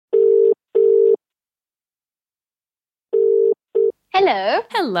Hello.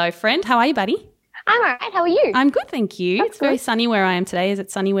 Hello, friend. How are you, buddy? I'm all right. How are you? I'm good, thank you. That's It's very good. sunny where I am today. Is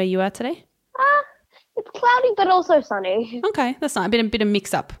it sunny where you are today? It's cloudy but also sunny. Okay, that's nice. A bit of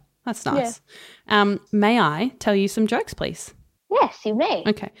mix-up. That's nice. May I tell you some jokes, please? Yes, you may.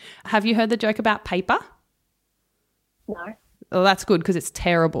 Okay. Have you heard the joke about paper? No. Oh, that's good because it's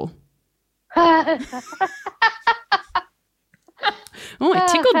terrible. Oh, I'm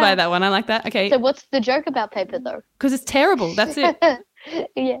tickled by that one. I like that. Okay. So what's the joke about paper though? Because it's terrible. That's it.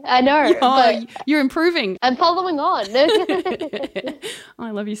 Yeah, I know. Oh, But you're improving. I'm following on. Oh, I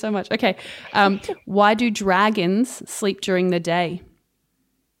love you so much. Okay. Why do dragons sleep during the day?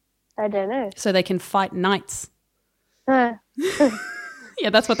 I don't know. So they can fight knights. Uh, Yeah,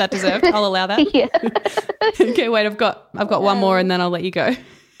 that's what that deserved. I'll allow that. yeah. Okay, wait, I've got one more and then I'll let you go.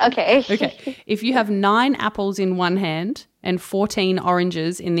 Okay. Okay. If you have 9 apples in one hand and 14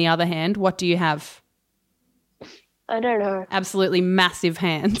 oranges in the other hand, what do you have? I don't know. Absolutely massive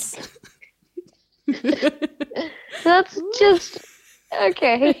hands. That's just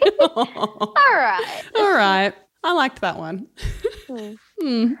okay. All right. All right. I liked that one.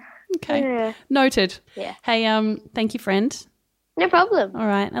 Okay. Yeah. Noted. Yeah. Hey, thank you, friend. No problem. All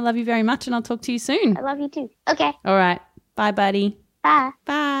right. I love you very much and I'll talk to you soon. I love you too. Okay. All right. Bye, buddy. Bye.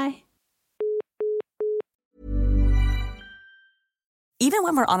 Bye. Even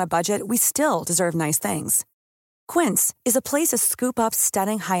when we're on a budget, we still deserve nice things. Quince is a place to scoop up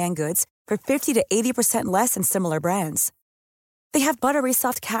stunning high-end goods for 50 to 80% less than similar brands. They have buttery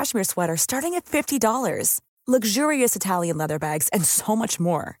soft cashmere sweaters starting at $50, luxurious Italian leather bags, and so much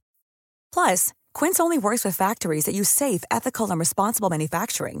more. Plus, Quince only works with factories that use safe, ethical, and responsible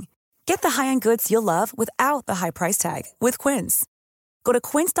manufacturing. Get the high-end goods you'll love without the high price tag with Quince. Go to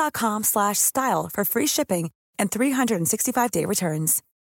quince.com/style for free shipping and 365-day returns.